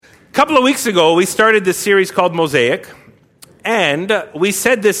couple of weeks ago, we started this series called Mosaic, and we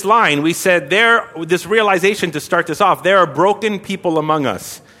said this line. We said, this realization to start this off, there are broken people among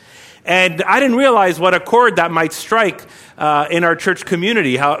us. And I didn't realize what a chord that might strike in our church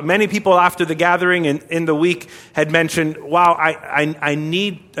community. How many people after the gathering and in the week had mentioned, wow, I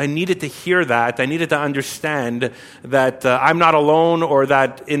needed to hear that. I needed to understand that I'm not alone, or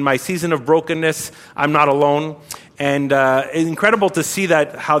that in my season of brokenness, I'm not alone. And incredible to see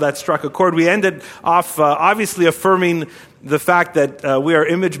how that struck a chord. We ended off obviously affirming the fact that we are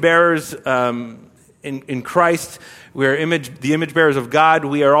image bearers in Christ. We are the image bearers of God.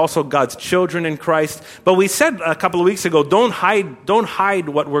 We are also God's children in Christ. But we said a couple of weeks ago, don't hide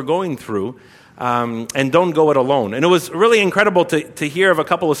what we're going through, and don't go it alone. And it was really incredible to hear of a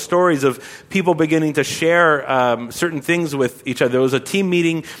couple of stories of people beginning to share certain things with each other. There was a team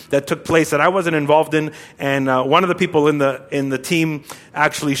meeting that took place that I wasn't involved in, and one of the people in the team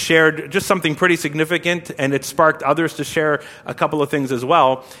actually shared just something pretty significant, and it sparked others to share a couple of things as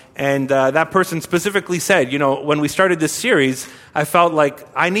well. And that person specifically said, when we started this series, I felt like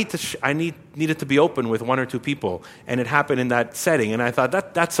I needed to be open with one or two people, and it happened in that setting. And I thought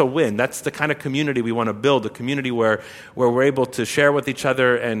that's a win. That's the kind of community we want to build, a community where we're able to share with each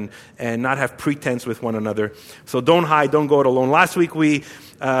other and not have pretense with one another. So don't hide, don't go it alone. Last week we,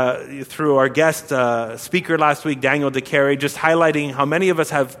 through our guest speaker last week, Daniel DeCarey, just highlighting how many of us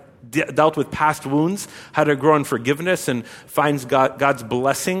have dealt with past wounds, how to grow in forgiveness and finds God's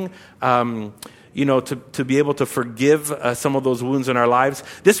blessing, to be able to forgive some of those wounds in our lives.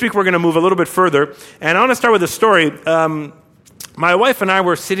 This week we're going to move a little bit further, and I want to start with a story. My wife and I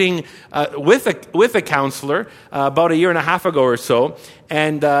were sitting with a counselor about a year and a half ago or so,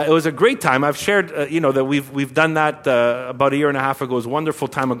 and it was a great time. I've shared, that we've done that about a year and a half ago. It was a wonderful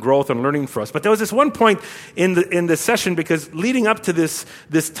time of growth and learning for us. But there was this one point in this session, because leading up to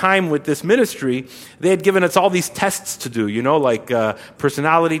this time with this ministry, they had given us all these tests to do, like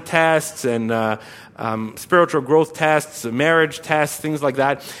personality tests and spiritual growth tests, marriage tests, things like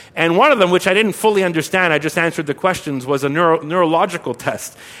that. And one of them, which I didn't fully understand, I just answered the questions, was a neurological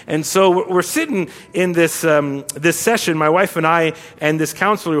test. And so we're sitting in this session, my wife and I, and this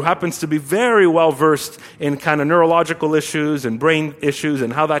counselor who happens to be very well versed in kind of neurological issues and brain issues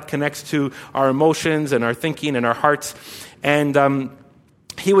and how that connects to our emotions and our thinking and our hearts. And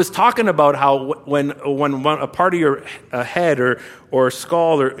he was talking about how when a part of your head or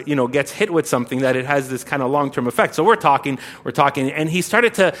skull gets hit with something, that it has this kind of long-term effect. So we're talking, and he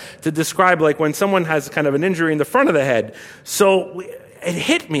started to describe like when someone has kind of an injury in the front of the head. So it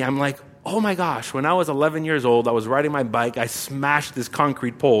hit me. I'm like, oh my gosh, when I was 11 years old, I was riding my bike, I smashed this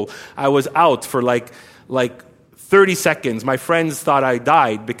concrete pole. I was out for like 30 seconds. My friends thought I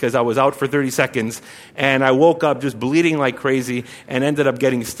died because I was out for 30 seconds, and I woke up just bleeding like crazy and ended up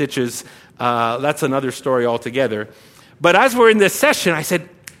getting stitches. That's another story altogether. But as we're in this session, I said,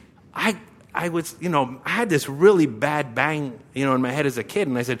 I had this really bad bang, in my head as a kid.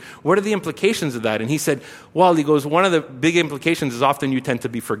 And I said, what are the implications of that? And he said, well, he goes, one of the big implications is often you tend to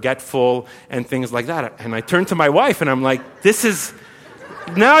be forgetful and things like that. And I turned to my wife and I'm like,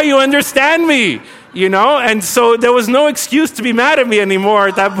 now you understand me, And so there was no excuse to be mad at me anymore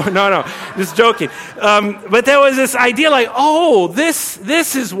at that point. No, just joking. But there was this idea like,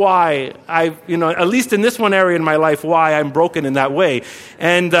 this is why at least in this one area in my life, why I'm broken in that way.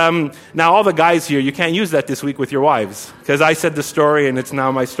 And now all the guys here, you can't use that this week with your wives, because I said the story and it's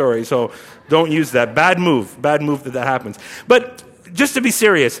now my story. So don't use that. Bad move that happens. But just to be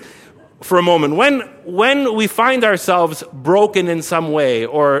serious for a moment, when we find ourselves broken in some way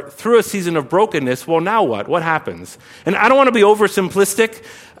or through a season of brokenness, well, now what? What happens? And I don't want to be oversimplistic,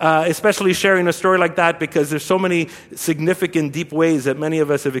 especially sharing a story like that, because there's so many significant, deep ways that many of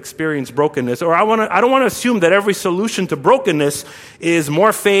us have experienced brokenness. Or I don't want to assume that every solution to brokenness is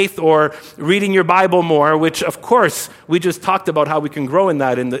more faith or reading your Bible more, which, of course, we just talked about how we can grow in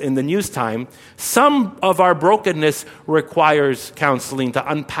that in the news time. Some of our brokenness requires counseling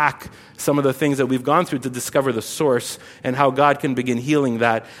to unpack some of the things that we've gone through to discover the source and how God can begin healing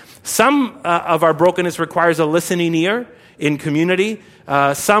that. Some of our brokenness requires a listening ear in community.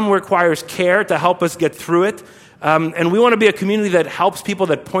 Some requires care to help us get through it. And we want to be a community that helps people,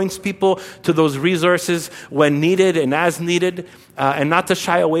 that points people to those resources when needed and as needed, and not to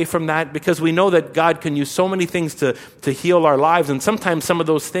shy away from that, because we know that God can use so many things to heal our lives. And sometimes some of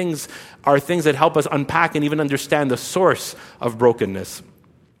those things are things that help us unpack and even understand the source of brokenness.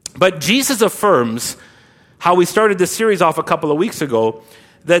 But Jesus affirms, how we started this series off a couple of weeks ago,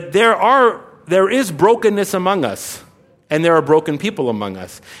 that there is brokenness among us. and there are broken people among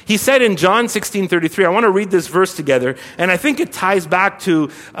us. He said in John 16:33, I want to read this verse together, and I think it ties back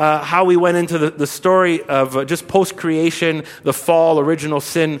to how we went into the story of just post-creation, the fall, original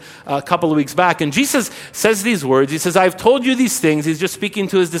sin, a couple of weeks back. And Jesus says these words. He says, I've told you these things. He's just speaking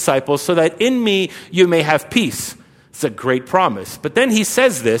to his disciples, so that in me you may have peace. It's a great promise. But then he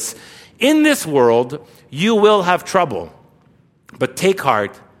says this, in this world you will have trouble, but take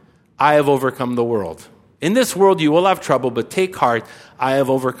heart, I have overcome the world. In this world you will have trouble, but take heart, I have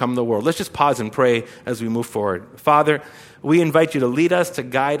overcome the world. Let's just pause and pray as we move forward. Father, we invite you to lead us, to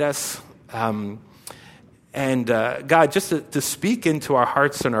guide us, and God, just to speak into our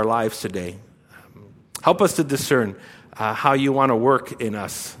hearts and our lives today. Help us to discern how you want to work in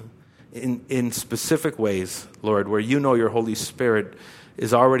us in specific ways, Lord, where you know your Holy Spirit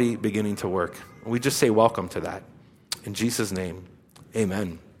is already beginning to work. We just say welcome to that. In Jesus' name,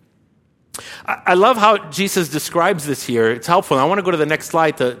 amen. I love how Jesus describes this here. It's helpful. I want to go to the next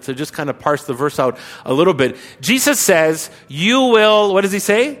slide to just kind of parse the verse out a little bit. Jesus says, you will, what does he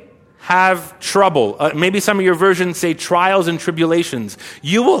say? Have trouble. Maybe some of your versions say trials and tribulations.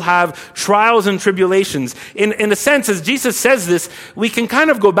 You will have trials and tribulations. In a sense, as Jesus says this, we can kind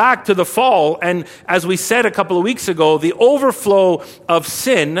of go back to the fall. And as we said a couple of weeks ago, the overflow of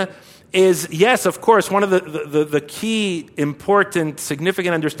sin is, yes, of course, one of the key, important,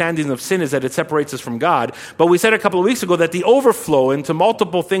 significant understandings of sin is that it separates us from God. But we said a couple of weeks ago that the overflow into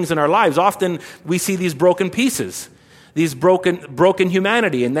multiple things in our lives, often we see these broken pieces, these broken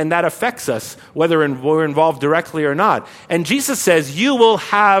humanity, and then that affects us, whether we're involved directly or not. And Jesus says, you will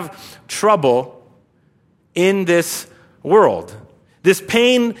have trouble in this world. This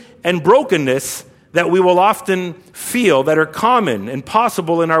pain and brokenness that we will often feel that are common and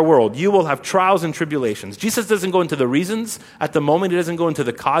possible in our world. You will have trials and tribulations. Jesus doesn't go into the reasons at the moment. He doesn't go into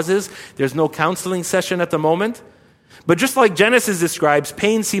the causes. There's no counseling session at the moment. But just like Genesis describes,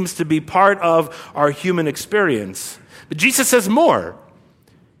 pain seems to be part of our human experience. But Jesus says more.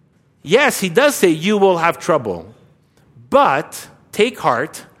 Yes, he does say you will have trouble, but take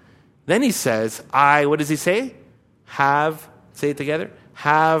heart. Then he says, what does he say? Say it together,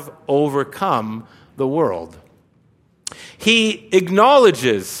 have overcome the world. He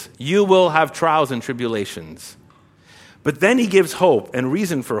acknowledges you will have trials and tribulations. But then he gives hope and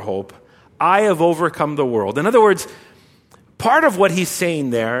reason for hope. I have overcome the world. In other words, part of what he's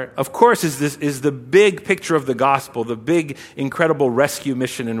saying there, of course, is the big picture of the gospel, the big, incredible rescue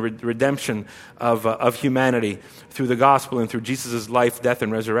mission and redemption of humanity through the gospel and through Jesus' life, death,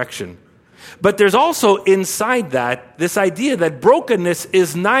 and resurrection. But there's also inside that this idea that brokenness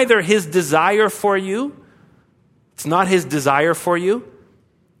is neither his desire for you, it's not his desire for you,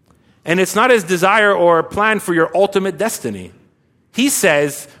 and it's not his desire or plan for your ultimate destiny. He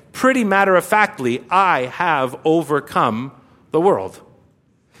says, pretty matter-of-factly, I have overcome the world.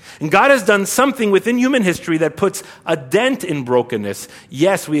 And God has done something within human history that puts a dent in brokenness.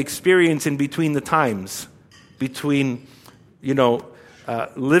 Yes, we experience in between the times, between,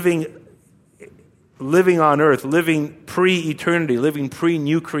 living on earth, living pre-eternity, living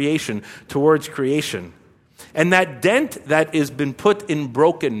pre-new creation towards creation. And that dent that has been put in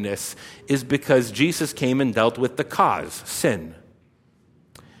brokenness is because Jesus came and dealt with the cause, sin.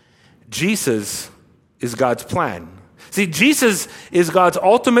 Jesus is God's plan. See, Jesus is God's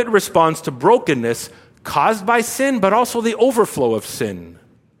ultimate response to brokenness caused by sin, but also the overflow of sin.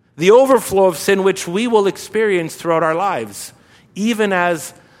 The overflow of sin which we will experience throughout our lives, even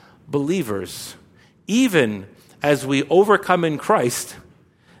as believers. Even as we overcome in Christ,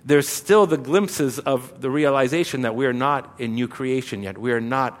 there's still the glimpses of the realization that we are not in new creation yet. We are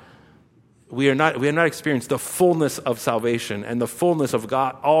not experienced the fullness of salvation and the fullness of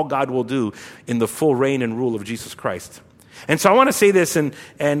God, all God will do in the full reign and rule of Jesus Christ. And so I want to say this, and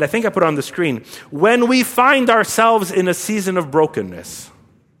I think I put it on the screen. When we find ourselves in a season of brokenness,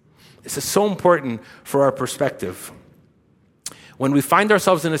 this is so important for our perspective. When we find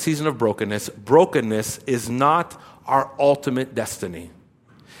ourselves in a season of brokenness is not our ultimate destiny.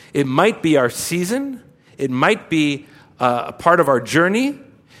 It might be our season. It might be a part of our journey.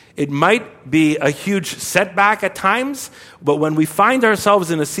 It might be a huge setback at times. But when we find ourselves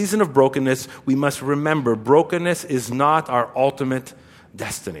in a season of brokenness, we must remember brokenness is not our ultimate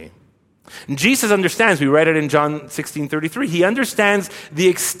destiny. And Jesus understands, we read it in John 16:33, he understands the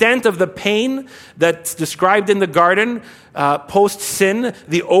extent of the pain that's described in the garden post-sin,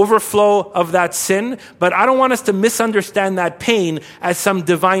 the overflow of that sin. But I don't want us to misunderstand that pain as some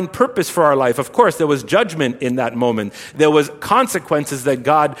divine purpose for our life. Of course, there was judgment in that moment. There was consequences that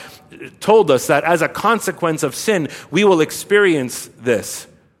God told us that as a consequence of sin, we will experience this.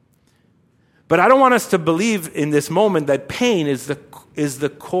 But I don't want us to believe in this moment that pain is the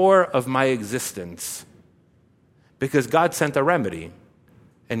core of my existence. Because God sent a remedy.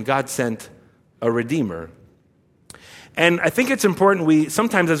 And God sent a Redeemer. And I think it's important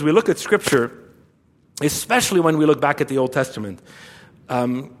sometimes as we look at Scripture, especially when we look back at the Old Testament,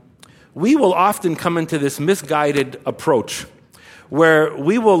 we will often come into this misguided approach where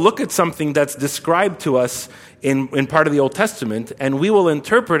we will look at something that's described to us in part of the Old Testament, and we will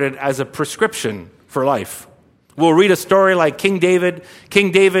interpret it as a prescription for life. We'll read a story like King David.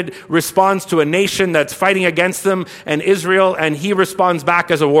 King David responds to a nation that's fighting against them and Israel, and he responds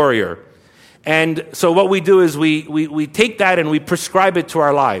back as a warrior. And so what we do is we take that and we prescribe it to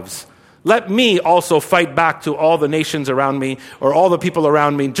our lives. Let me also fight back to all the nations around me or all the people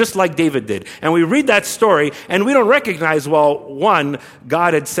around me, just like David did. And we read that story and we don't recognize, well, one,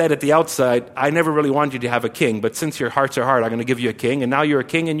 God had said at the outside, I never really wanted you to have a king, but since your hearts are hard, I'm going to give you a king. And now you're a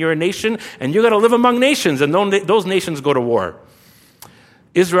king and you're a nation and you're going to live among nations. And those nations go to war.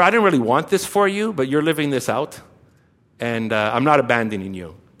 Israel, I didn't really want this for you, but you're living this out. And I'm not abandoning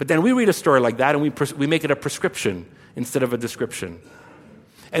you. But then we read a story like that and we make it a prescription instead of a description.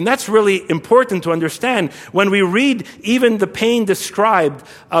 And that's really important to understand when we read even the pain described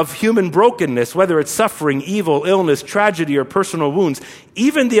of human brokenness, whether it's suffering, evil, illness, tragedy, or personal wounds,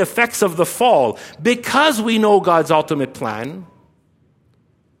 even the effects of the fall, because we know God's ultimate plan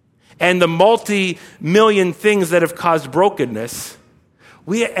and the multi-million things that have caused brokenness,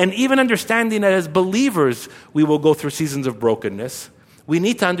 and even understanding that as believers we will go through seasons of brokenness, we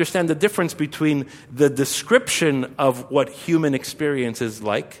need to understand the difference between the description of what human experience is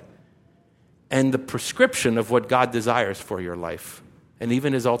like and the prescription of what God desires for your life and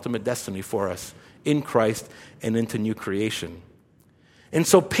even his ultimate destiny for us in Christ and into new creation. And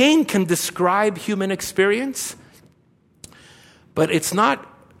so pain can describe human experience, but it's not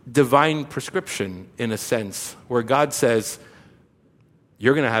divine prescription in a sense where God says,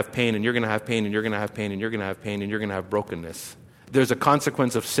 you're going to have pain and you're going to have pain and you're going to have pain and you're going to have pain and you're going to have brokenness. There's a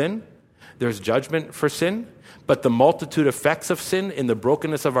consequence of sin. There's judgment for sin. But the multitude effects of sin in the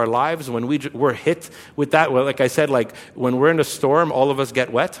brokenness of our lives, when we're hit with that, well, like I said, like when we're in a storm, all of us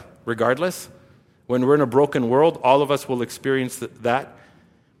get wet, regardless. When we're in a broken world, all of us will experience that.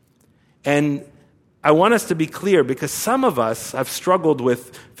 And I want us to be clear because some of us have struggled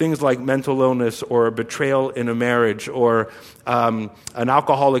with things like mental illness or betrayal in a marriage or an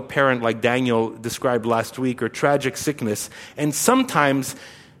alcoholic parent like Daniel described last week or tragic sickness. And sometimes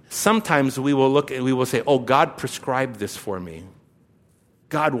we will look and we will say, oh, God prescribed this for me.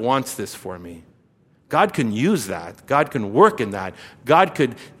 God wants this for me. God can use that. God can work in that. God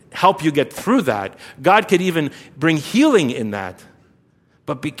could help you get through that. God could even bring healing in that.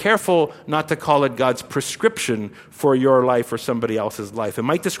 But be careful not to call it God's prescription for your life or somebody else's life. It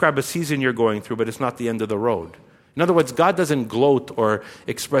might describe a season you're going through, but it's not the end of the road. In other words, God doesn't gloat or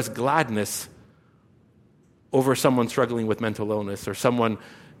express gladness over someone struggling with mental illness or someone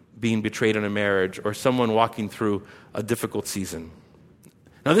being betrayed in a marriage or someone walking through a difficult season.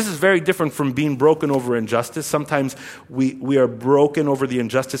 Now, this is very different from being broken over injustice. Sometimes we are broken over the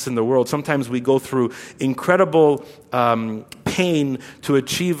injustice in the world. Sometimes we go through incredible pain to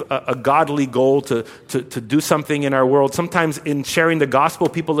achieve a godly goal, to do something in our world. Sometimes in sharing the gospel,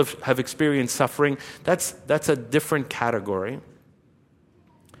 people have experienced suffering. That's a different category.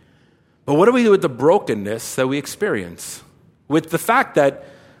 But what do we do with the brokenness that we experience? With the fact that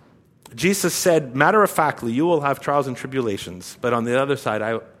Jesus said, matter-of-factly, you will have trials and tribulations, but on the other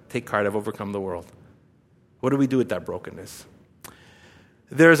side, take heart, I've overcome the world. What do we do with that brokenness?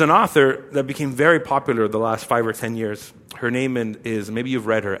 There's an author that became very popular the last 5 or 10 years. Her name is, maybe you've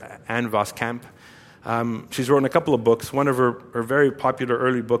read her, Anne Voskamp. She's written a couple of books. One of her very popular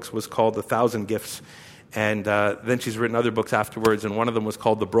early books was called The Thousand Gifts, and then she's written other books afterwards, and one of them was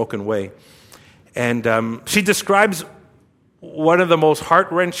called The Broken Way. And she describes one of the most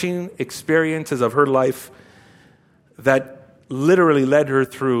heart-wrenching experiences of her life that literally led her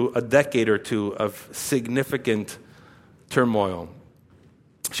through a decade or two of significant turmoil.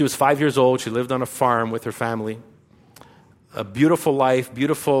 She was 5 years old. She lived on a farm with her family. A beautiful life,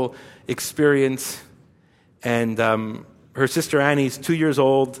 beautiful experience. And her sister Annie's 2 years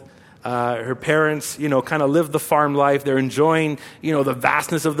old. Her parents, kind of live the farm life. They're enjoying, the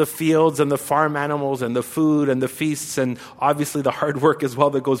vastness of the fields and the farm animals and the food and the feasts and obviously the hard work as well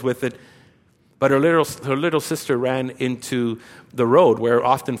that goes with it. But her little sister ran into the road where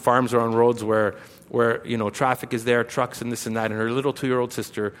often farms are on roads where traffic is there, trucks and this and that. And her little 2-year-old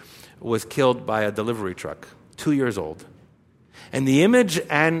sister was killed by a delivery truck, 2 years old. And the image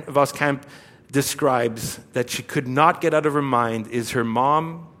Anne Voskamp describes that she could not get out of her mind is her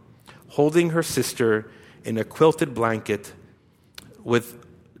mom holding her sister in a quilted blanket with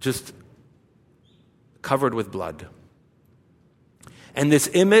just covered with blood. And this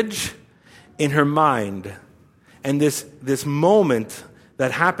image in her mind and this moment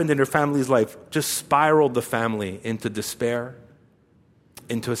that happened in her family's life just spiraled the family into despair,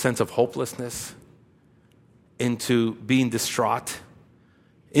 into a sense of hopelessness, into being distraught,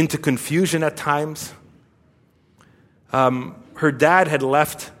 into confusion at times. Her dad had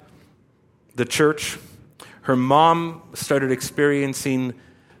left the church. Her mom started experiencing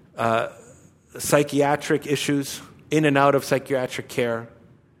psychiatric issues, in and out of psychiatric care.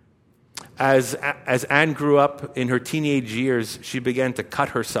 As Anne grew up in her teenage years, she began to cut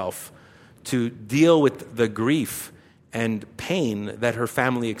herself to deal with the grief and pain that her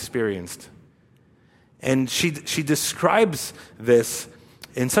family experienced. And she describes this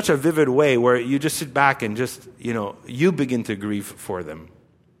in such a vivid way where you just sit back and just, you begin to grieve for them.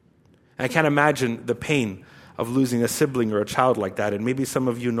 And I can't imagine the pain of losing a sibling or a child like that, and maybe some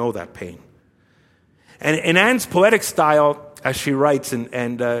of you know that pain. And in Anne's poetic style, as she writes,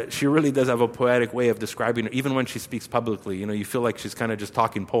 and she really does have a poetic way of describing her, even when she speaks publicly, you feel like she's kind of just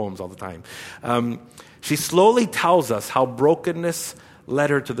talking poems all the time. She slowly tells us how brokenness led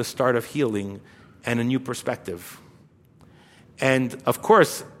her to the start of healing and a new perspective. And of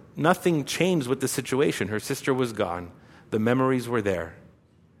course, nothing changed with the situation. Her sister was gone. The memories were there.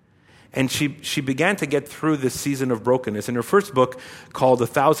 And she began to get through this season of brokenness. In her first book, called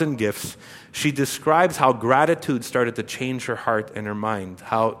 1,000 Gifts, she describes how gratitude started to change her heart and her mind.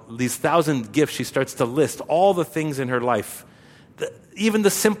 How these 1,000 gifts, she starts to list all the things in her life, even the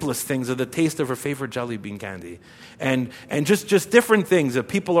simplest things, are the taste of her favorite jelly bean candy. And just different things, the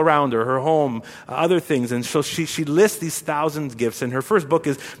people around her home, other things. And so she lists these 1,000 gifts. And her first book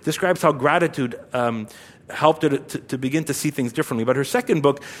describes how gratitude helped her to begin to see things differently. But her second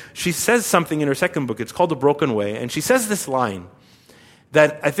book, she says something in her second book. It's called The Broken Way. And she says this line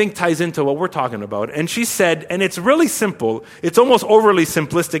that I think ties into what we're talking about. And she said, and it's really simple, it's almost overly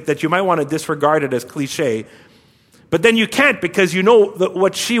simplistic that you might want to disregard it as cliche, but then you can't because you know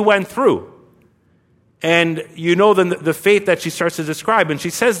what she went through. And you know the faith that she starts to describe. And she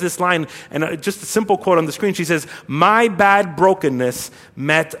says this line, and just a simple quote on the screen, she says, "My bad brokenness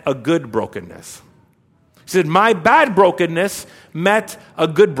met a good brokenness." She said, "My bad brokenness met a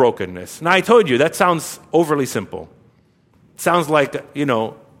good brokenness." Now, I told you, that sounds overly simple. It sounds like,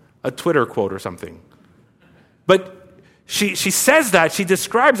 a Twitter quote or something. But she says that, she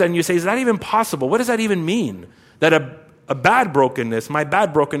describes that, and you say, is that even possible? What does that even mean? That a bad brokenness, my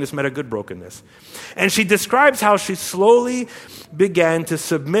bad brokenness met a good brokenness. And she describes how she slowly began to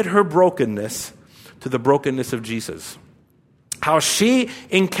submit her brokenness to the brokenness of Jesus. How she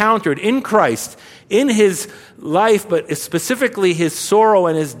encountered in Christ, in his life, but specifically his sorrow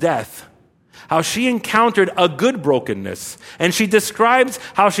and his death, how she encountered a good brokenness. And she describes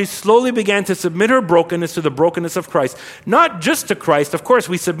how she slowly began to submit her brokenness to the brokenness of Christ. Not just to Christ. Of course,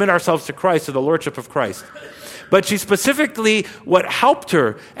 we submit ourselves to Christ, to the Lordship of Christ. But she specifically, what helped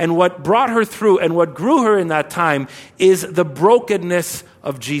her and what brought her through and what grew her in that time is the brokenness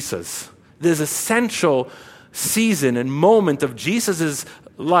of Jesus. This essential season and moment of Jesus'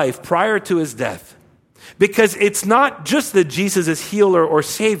 life prior to his death. Because it's not just that Jesus is healer or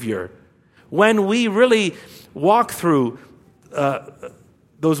savior. When we really walk through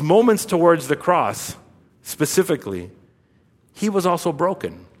those moments towards the cross, specifically, he was also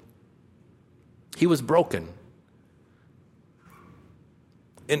broken. He was broken.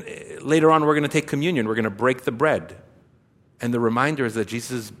 And later on, we're going to take communion. We're going to break the bread. And the reminder is that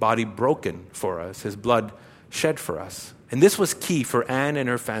Jesus' body broken for us, his blood shed for us. And this was key for Anne and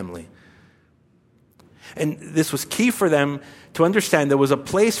her family. And this was key for them to understand there was a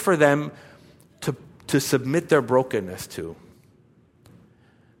place for them to submit their brokenness to.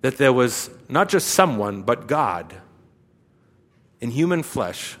 That there was not just someone, but God in human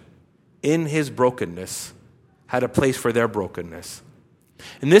flesh, in his brokenness, had a place for their brokenness.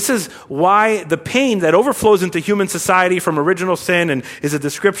 And this is why the pain that overflows into human society from original sin and is a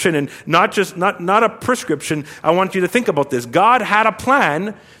description and not a prescription. I want you to think about this. God had a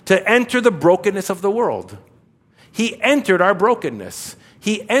plan to enter the brokenness of the world. He entered our brokenness.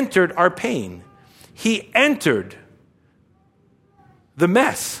 He entered our pain. He entered the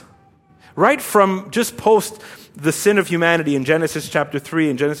mess. Right from just post the sin of humanity in Genesis chapter 3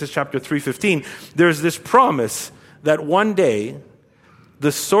 and Genesis chapter 3:15, there's this promise that one day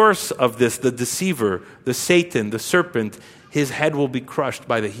the source of this, the deceiver, the Satan, the serpent, his head will be crushed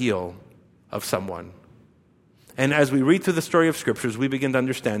by the heel of someone. And as we read through the story of Scriptures, we begin to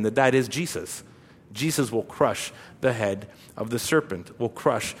understand that that is Jesus. Jesus will crush the head of the serpent, will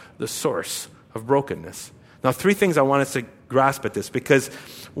crush the source of brokenness. Now, 3 things I want us to grasp at this, because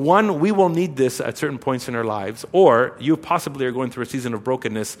 1, we will need this at certain points in our lives, or you possibly are going through a season of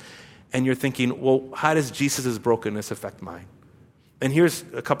brokenness and you're thinking, well, how does Jesus' brokenness affect mine? And here's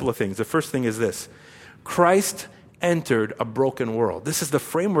a couple of things. The first thing is this: Christ entered a broken world. This is the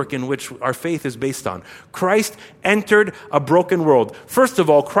framework in which our faith is based on. Christ entered a broken world. First of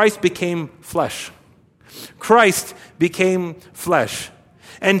all, Christ became flesh. Christ became flesh.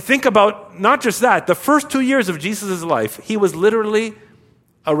 And think about not just that, the first 2 years of Jesus' life, he was literally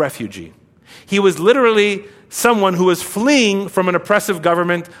a refugee. He was literally someone who was fleeing from an oppressive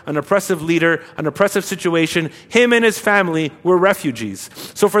government, an oppressive leader, an oppressive situation. Him and his family were refugees.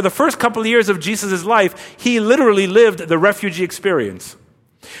 So for the first couple of years of Jesus' life, he literally lived the refugee experience.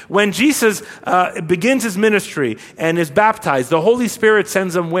 When Jesus begins his ministry and is baptized, the Holy Spirit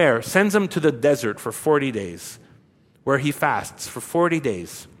sends him where? Sends him to the desert for 40 days, where he fasts for 40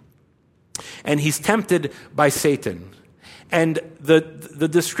 days. And he's tempted by Satan. And the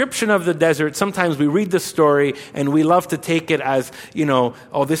description of the desert, sometimes we read the story and we love to take it as,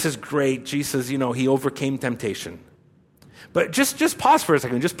 oh, this is great. Jesus, he overcame temptation. But just pause for a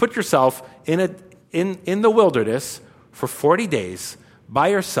second. Just put yourself in the wilderness for 40 days by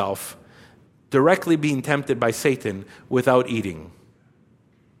yourself, directly being tempted by Satan without eating.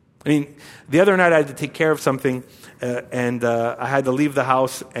 I mean, the other night I had to take care of something, and I had to leave the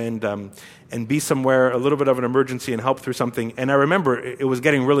house and be somewhere, a little bit of an emergency, and help through something. And I remember it was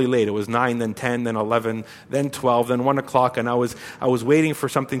getting really late. It was 9, then 10, then 11, then 12, then 1 o'clock, and I was waiting for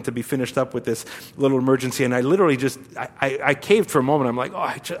something to be finished up with this little emergency, and I literally I caved for a moment. I'm like,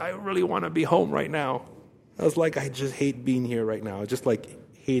 I really want to be home right now. I was like, I just hate being here right now. I was just like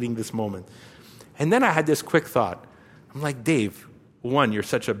hating this moment. And then I had this quick thought. I'm like, Dave, 1, you're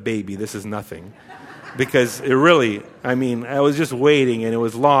such a baby. This is nothing. Because it really, I was just waiting, and it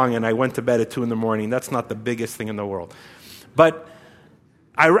was long, and I went to bed at 2 a.m. That's not the biggest thing in the world. But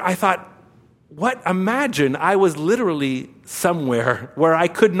I thought, imagine I was literally somewhere where I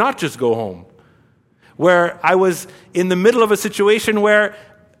could not just go home. Where I was in the middle of a situation where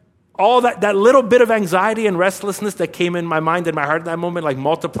all that little bit of anxiety and restlessness that came in my mind and my heart at that moment, like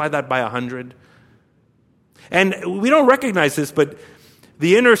multiply that by 100. And we don't recognize this, but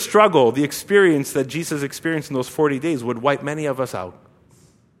the inner struggle, the experience that Jesus experienced in those 40 days would wipe many of us out.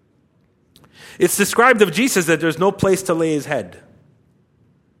 It's described of Jesus that there's no place to lay his head.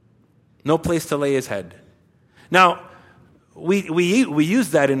 No place to lay his head. Now, we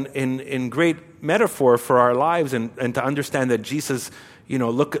use that in great metaphor for our lives and to understand that Jesus,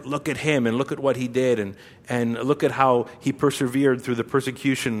 look at him and look at what he did and look at how he persevered through the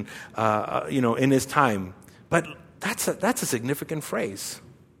persecution, in his time. But that's a significant phrase.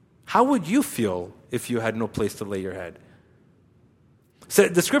 How would you feel if you had no place to lay your head? So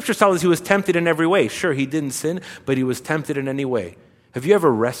the scriptures tell us he was tempted in every way. Sure, he didn't sin, but he was tempted in any way. Have you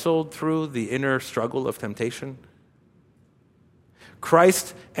ever wrestled through the inner struggle of temptation?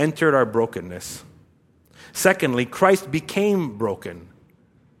 Christ entered our brokenness. Secondly, Christ became broken.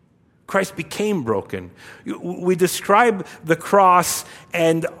 Christ became broken. We describe the cross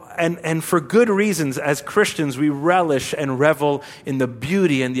and for good reasons as Christians, we relish and revel in the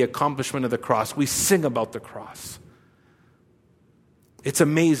beauty and the accomplishment of the cross. We sing about the cross. It's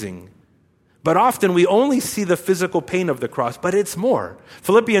amazing. But often we only see the physical pain of the cross, but it's more.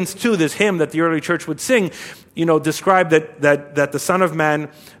 Philippians 2, this hymn that the early church would sing, described that the Son of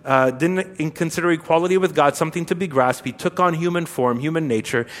Man didn't consider equality with God something to be grasped. He took on human form, human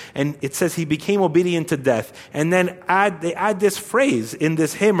nature, and it says he became obedient to death. And then they add this phrase in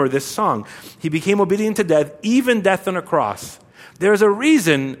this hymn or this song. He became obedient to death, even death on a cross. There's a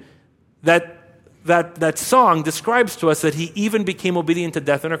reason that song describes to us that he even became obedient to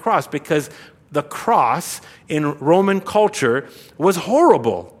death on a cross, because the cross in Roman culture was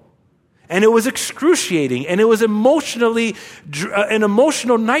horrible. And it was excruciating, and it was an emotional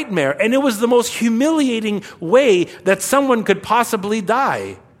nightmare, and it was the most humiliating way that someone could possibly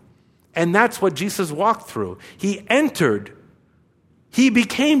die. And that's what Jesus walked through. He entered. He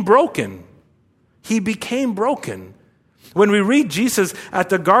became broken. He became broken. When we read Jesus at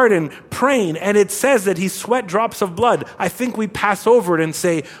the garden praying, and it says that he sweat drops of blood, I think we pass over it and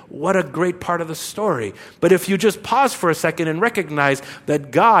say, what a great part of the story. But if you just pause for a second and recognize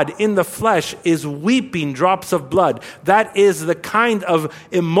that God in the flesh is weeping drops of blood, that is the kind of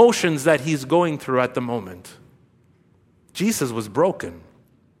emotions that he's going through at the moment. Jesus was broken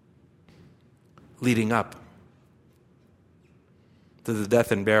leading up to the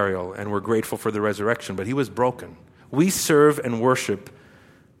death and burial, and we're grateful for the resurrection, but he was broken. We serve and worship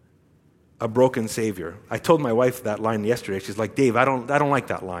a broken Savior. I told my wife that line yesterday. She's like, Dave, I don't like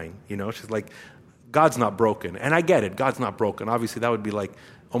that line. She's like, God's not broken. And I get it. God's not broken. Obviously, that would be like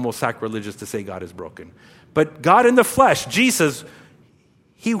almost sacrilegious to say God is broken. But God in the flesh, Jesus,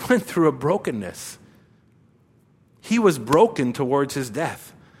 he went through a brokenness. He was broken towards his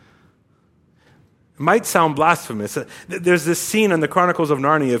death. It might sound blasphemous. There's this scene in the Chronicles of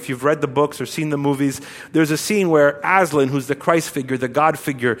Narnia, if you've read the books or seen the movies, there's a scene where Aslan, who's the Christ figure, the God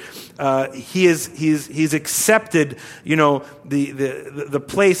figure, he's accepted, the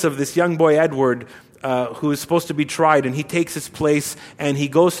place of this young boy Edward, who is supposed to be tried, and he takes his place, and he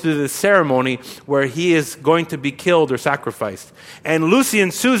goes through the ceremony where he is going to be killed or sacrificed. And Lucy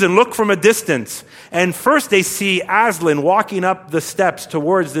and Susan look from a distance, and first they see Aslan walking up the steps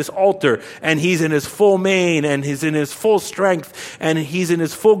towards this altar, and he's in his full mane, and he's in his full strength, and he's in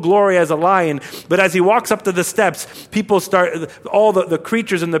his full glory as a lion. But as he walks up to the steps, all the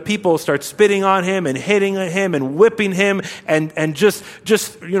creatures and the people start spitting on him and hitting him and whipping him and just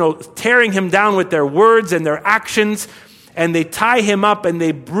tearing him down with their words and their actions, and they tie him up and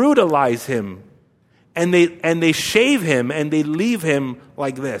they brutalize him, and they shave him and they leave him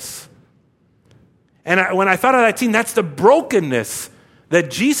like this. And when I thought of that scene, that's the brokenness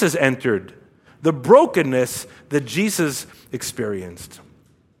that Jesus entered, the brokenness that Jesus experienced.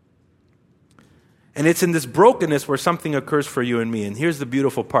 And it's in this brokenness where something occurs for you and me. And here's the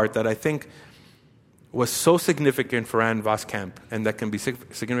beautiful part that I think was so significant for Ann Voskamp, and that can be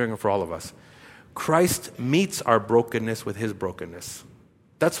significant for all of us. Christ meets our brokenness with his brokenness.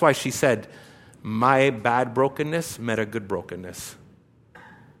 That's why she said, my bad brokenness met a good brokenness.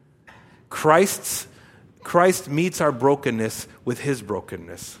 Christ meets our brokenness with his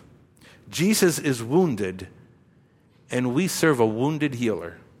brokenness. Jesus is wounded, and we serve a wounded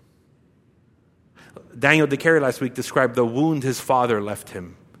healer. Daniel DeCarey last week described the wound his father left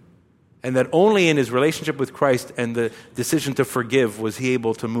him, and that only in his relationship with Christ and the decision to forgive was he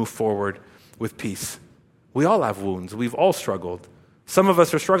able to move forward with peace. We all have wounds. We've all struggled. Some of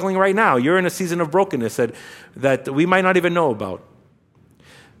us are struggling right now. You're in a season of brokenness that we might not even know about.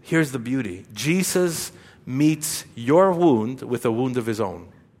 Here's the beauty. Jesus meets your wound with a wound of his own.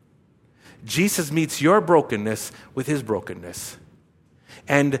 Jesus meets your brokenness with his brokenness.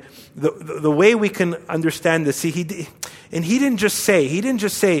 And the way we can understand this, he didn't just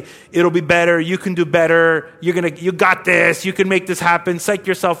say, it'll be better, you can do better, you got this, you can make this happen, psych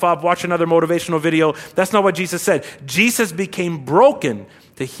yourself up, watch another motivational video. That's not what Jesus said. Jesus became broken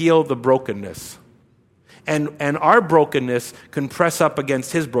to heal the brokenness. And our brokenness can press up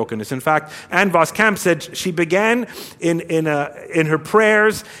against his brokenness. In fact, Ann Voskamp said she began in her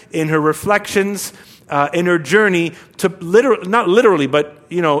prayers, in her reflections, in her journey to not literally, but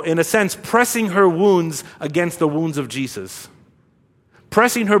in a sense, pressing her wounds against the wounds of Jesus.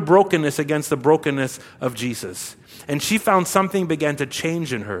 Pressing her brokenness against the brokenness of Jesus. And she found something began to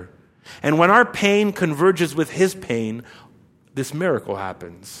change in her. And when our pain converges with his pain, this miracle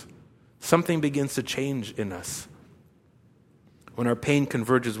happens. Something begins to change in us when our pain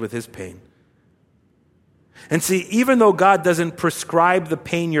converges with his pain. And see, even though God doesn't prescribe the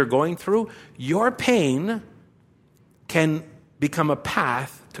pain you're going through, your pain can become a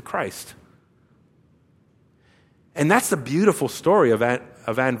path to Christ. And that's the beautiful story of Ann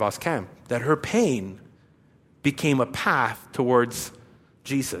Voskamp, that her pain became a path towards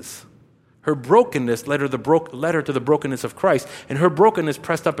Jesus. Her brokenness led her to the brokenness of Christ, and her brokenness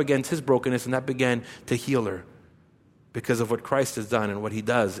pressed up against his brokenness, and that began to heal her because of what Christ has done and what he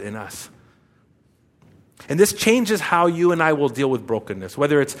does in us. And this changes how you and I will deal with brokenness,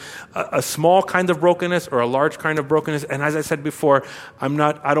 whether it's a small kind of brokenness or a large kind of brokenness. And as I said before, I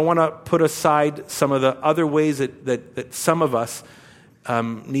don't want to put aside some of the other ways that some of us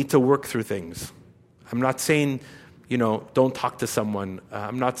need to work through things. I'm not saying, don't talk to someone.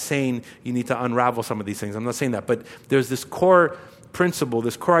 I'm not saying you need to unravel some of these things. I'm not saying that. But there's this core principle,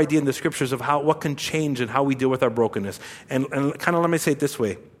 this core idea in the scriptures of what can change and how we deal with our brokenness. And kind of let me say it this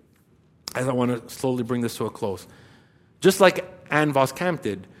way, as I want to slowly bring this to a close. Just like Ann Voskamp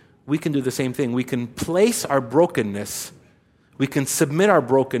did, we can do the same thing. We can place our brokenness, we can submit our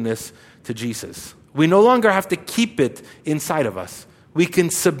brokenness to Jesus. We no longer have to keep it inside of us. We can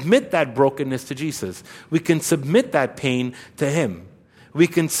submit that brokenness to Jesus. We can submit that pain to him. We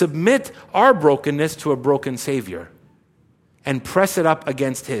can submit our brokenness to a broken Savior and press it up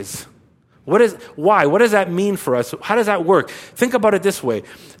against his. Why? What does that mean for us? How does that work? Think about it this way.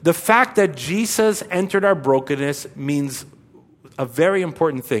 The fact that Jesus entered our brokenness means a very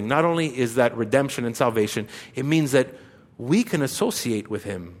important thing. Not only is that redemption and salvation, it means that we can associate with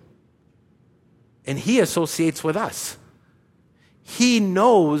him. And he associates with us. He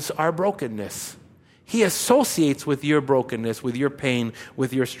knows our brokenness. He associates with your brokenness, with your pain,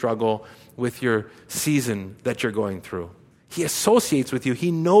 with your struggle, with your season that you're going through. He associates with you. He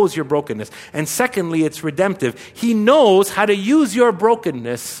knows your brokenness. And secondly, it's redemptive. He knows how to use your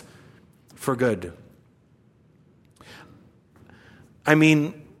brokenness for good. I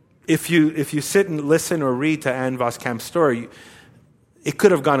mean, if you sit and listen or read to Anne Voskamp's story, it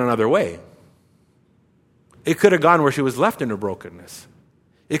could have gone another way. It could have gone where she was left in her brokenness.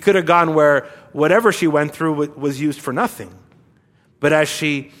 It could have gone where whatever she went through was used for nothing. But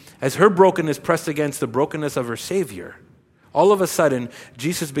as her brokenness pressed against the brokenness of her Savior, all of a sudden,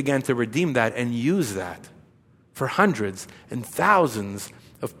 Jesus began to redeem that and use that for hundreds and thousands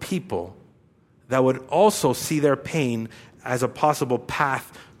of people that would also see their pain as a possible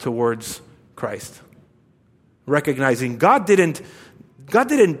path towards Christ. Recognizing God didn't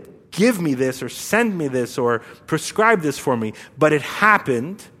give me this or send me this or prescribe this for me, but it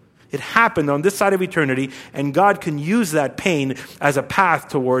happened. It happened on this side of eternity, and God can use that pain as a path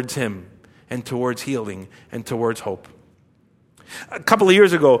towards Him and towards healing and towards hope. A couple of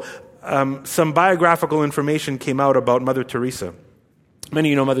years ago, some biographical information came out about Mother Teresa. Many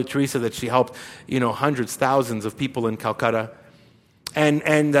of you know Mother Teresa, that she helped, hundreds, thousands of people in Calcutta.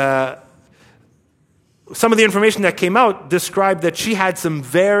 And some of the information that came out described that she had some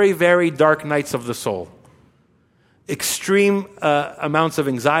very, very dark nights of the soul. Extreme amounts of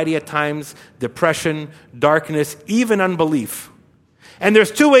anxiety at times, depression, darkness, even unbelief. And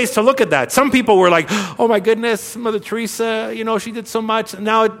there's two ways to look at that. Some people were like, oh my goodness, Mother Teresa, she did so much, and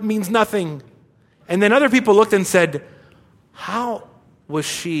now it means nothing. And then other people looked and said, how was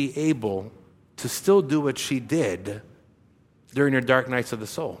she able to still do what she did during her dark nights of the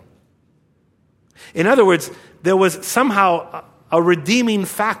soul? In other words, there was somehow a redeeming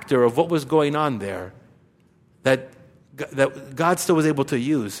factor of what was going on there that God still was able to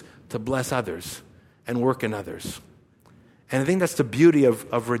use to bless others and work in others. And I think that's the beauty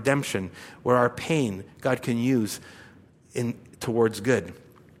of redemption, where our pain God can use towards good.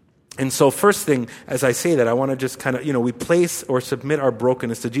 And so first thing, as I say that, I want to just kind of, we place or submit our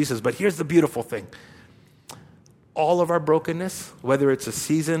brokenness to Jesus. But here's the beautiful thing. All of our brokenness, whether it's a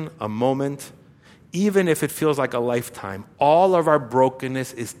season, a moment, even if it feels like a lifetime, all of our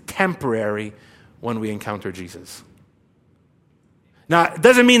brokenness is temporary when we encounter Jesus. Now, it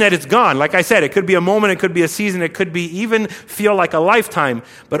doesn't mean that it's gone. Like I said, it could be a moment, it could be a season, it could be even feel like a lifetime,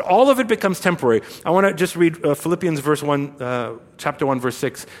 but all of it becomes temporary. I want to just read Philippians chapter 1, verse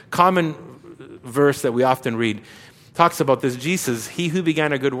 6, common verse that we often read. Talks about this. Jesus, he who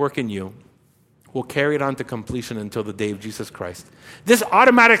began a good work in you, will carry it on to completion until the day of Jesus Christ. This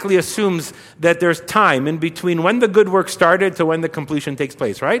automatically assumes that there's time in between when the good work started to when the completion takes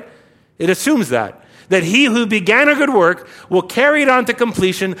place, right? It assumes that he who began a good work will carry it on to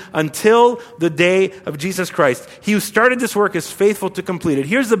completion until the day of Jesus Christ. He who started this work is faithful to complete it.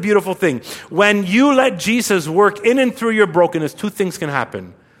 Here's the beautiful thing. When you let Jesus work in and through your brokenness, two things can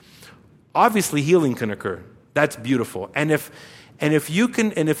happen. Obviously, healing can occur. That's beautiful. And if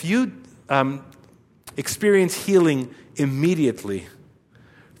you experience healing immediately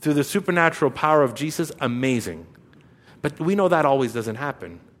through the supernatural power of Jesus, amazing. But we know that always doesn't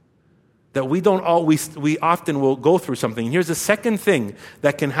happen. That we often will go through something. Here's the second thing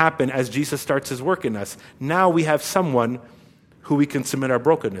that can happen as Jesus starts his work in us. Now we have someone who we can submit our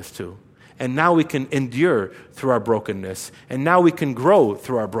brokenness to. And now we can endure through our brokenness. And now we can grow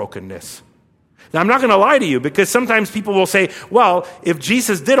through our brokenness. Now, I'm not going to lie to you, because sometimes people will say, well, if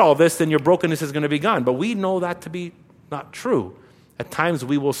Jesus did all this, then your brokenness is going to be gone. But we know that to be not true. At times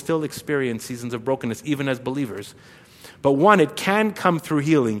we will still experience seasons of brokenness, even as believers. But one, it can come through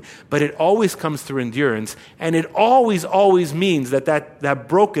healing, but it always comes through endurance. And it always, always means that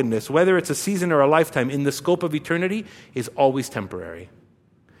brokenness, whether it's a season or a lifetime, in the scope of eternity, is always temporary.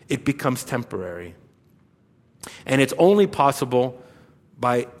 It becomes temporary. And it's only possible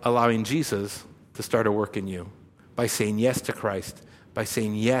by allowing Jesus to start a work in you, by saying yes to Christ, by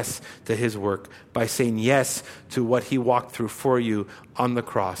saying yes to his work, by saying yes to what he walked through for you on the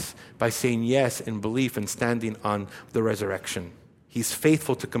cross, by saying yes in belief and standing on the resurrection. He's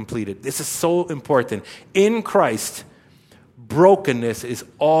faithful to complete it. This is so important. In Christ, brokenness is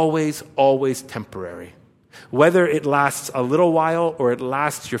always, always temporary. Whether it lasts a little while or it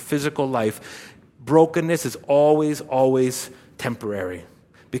lasts your physical life, brokenness is always, always temporary.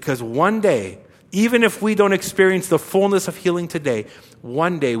 Because one day, even if we don't experience the fullness of healing today,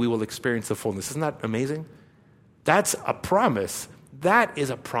 one day we will experience the fullness. Isn't that amazing? That's a promise. That is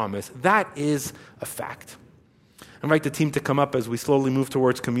a promise. That is a fact. I invite the team to come up as we slowly move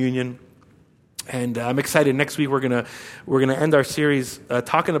towards communion. And I'm excited. Next week we're gonna end our series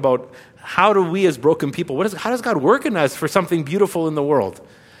talking about how do we as broken people, how does God work in us for something beautiful in the world?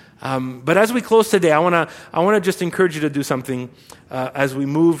 But as we close today, I wanna just encourage you to do something as we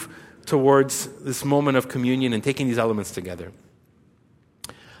move towards this moment of communion and taking these elements together.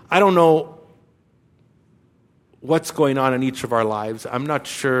 I don't know what's going on in each of our lives. I'm not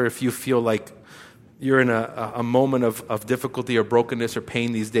sure if you feel like you're in a moment of difficulty or brokenness or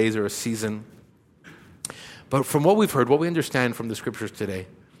pain these days or a season. But from what we've heard, what we understand from the scriptures today,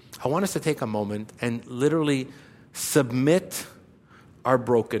 I want us to take a moment and literally submit our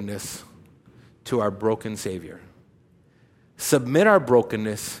brokenness to our broken Savior. Submit our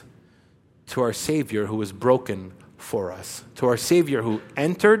brokenness to our Savior who was broken for us, to our Savior who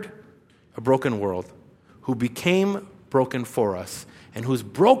entered a broken world, who became broken for us, and whose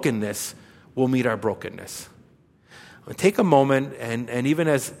brokenness will meet our brokenness. Take a moment, and even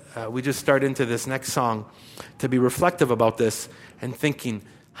as we just start into this next song, to be reflective about this and thinking,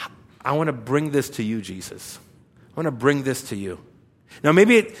 I want to bring this to you, Jesus. I want to bring this to you. Now,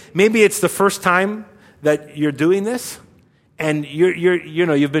 maybe it's the first time that you're doing this, and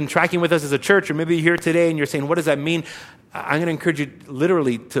you've been tracking with us as a church, or maybe you're here today and you're saying, what does that mean? I'm going to encourage you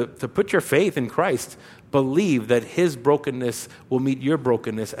literally to put your faith in Christ. Believe that his brokenness will meet your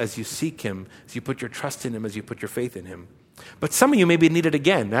brokenness as you seek him, as you put your trust in him, as you put your faith in him. But some of you maybe need it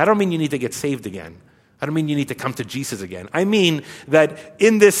again. I don't mean you need to get saved again. I don't mean you need to come to Jesus again. I mean that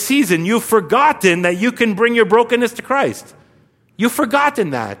in this season, you've forgotten that you can bring your brokenness to Christ. You've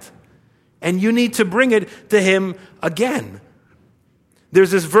forgotten that. And you need to bring it to him again.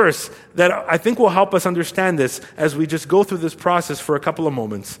 There's this verse that I think will help us understand this as we just go through this process for a couple of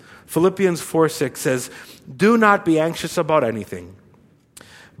moments. Philippians 4:6 says, "Do not be anxious about anything,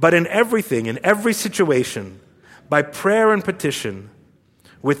 but in everything, in every situation, by prayer and petition,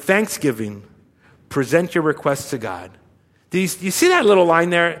 with thanksgiving, present your requests to God." Do you see that little line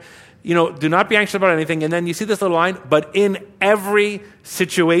there? Do not be anxious about anything. And then you see this little line, but in every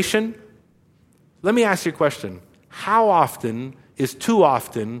situation. Let me ask you a question. How often is too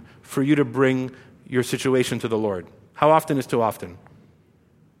often for you to bring your situation to the Lord? How often is too often?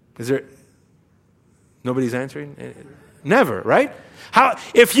 Is there... Nobody's answering? Never, right?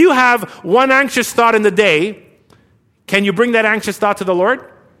 If you have one anxious thought in the day, can you bring that anxious thought to the Lord?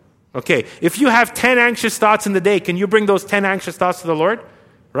 Okay. If you have 10 anxious thoughts in the day, can you bring those 10 anxious thoughts to the Lord?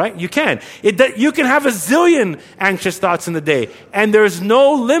 Right? You can. You can have a zillion anxious thoughts in the day, and there's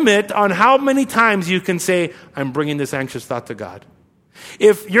no limit on how many times you can say, I'm bringing this anxious thought to God.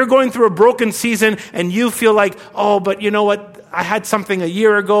 If you're going through a broken season and you feel like, oh, but you know what? I had something a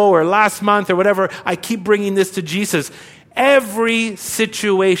year ago or last month or whatever. I keep bringing this to Jesus. Every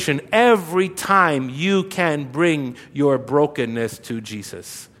situation, every time you can bring your brokenness to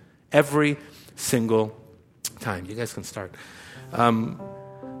Jesus. Every single time. You guys can start.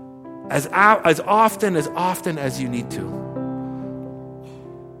 As often as you need to.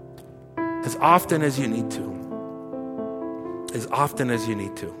 As often as you need to. As often as you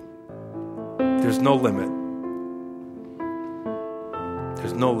need to. There's no limit.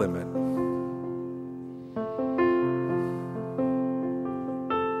 There's no limit.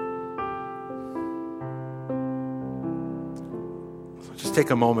 So just take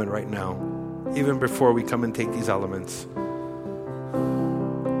a moment right now, even before we come and take these elements,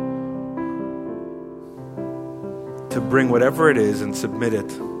 to bring whatever it is and submit it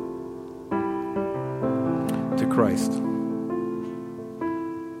to Christ.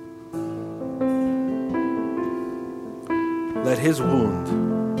 Let his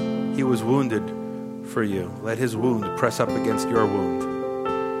wound, he was wounded for you. Let his wound press up against your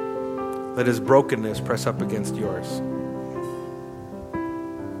wound. Let his brokenness press up against yours.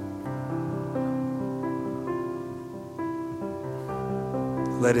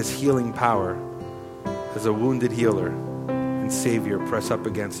 Let his healing power as a wounded healer and Savior press up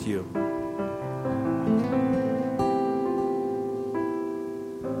against you.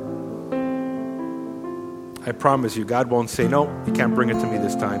 I promise you, God won't say, no, you can't bring it to me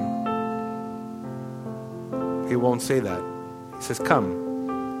this time. He won't say that. He says,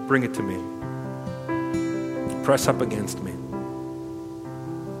 come, bring it to me. Press up against me.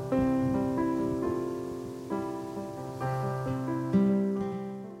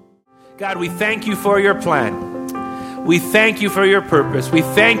 God, we thank you for your plan. We thank you for your purpose. We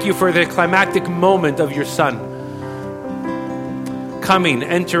thank you for the climactic moment of your Son coming,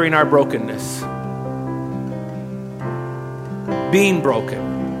 entering our brokenness, being broken,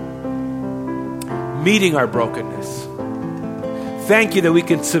 meeting our brokenness. Thank you that we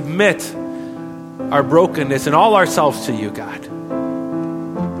can submit our brokenness and all ourselves to you, God.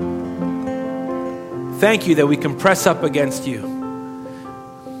 Thank you that we can press up against you.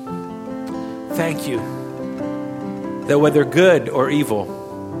 Thank you that whether good or evil,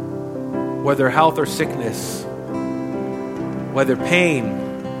 whether health or sickness, whether pain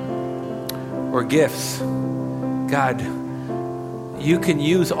or gifts, God, you can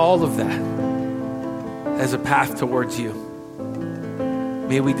use all of that as a path towards you.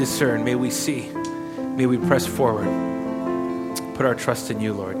 May we discern, may we see, may we press forward. Put our trust in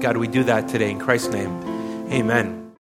you, Lord. God, we do that today in Christ's name. Amen.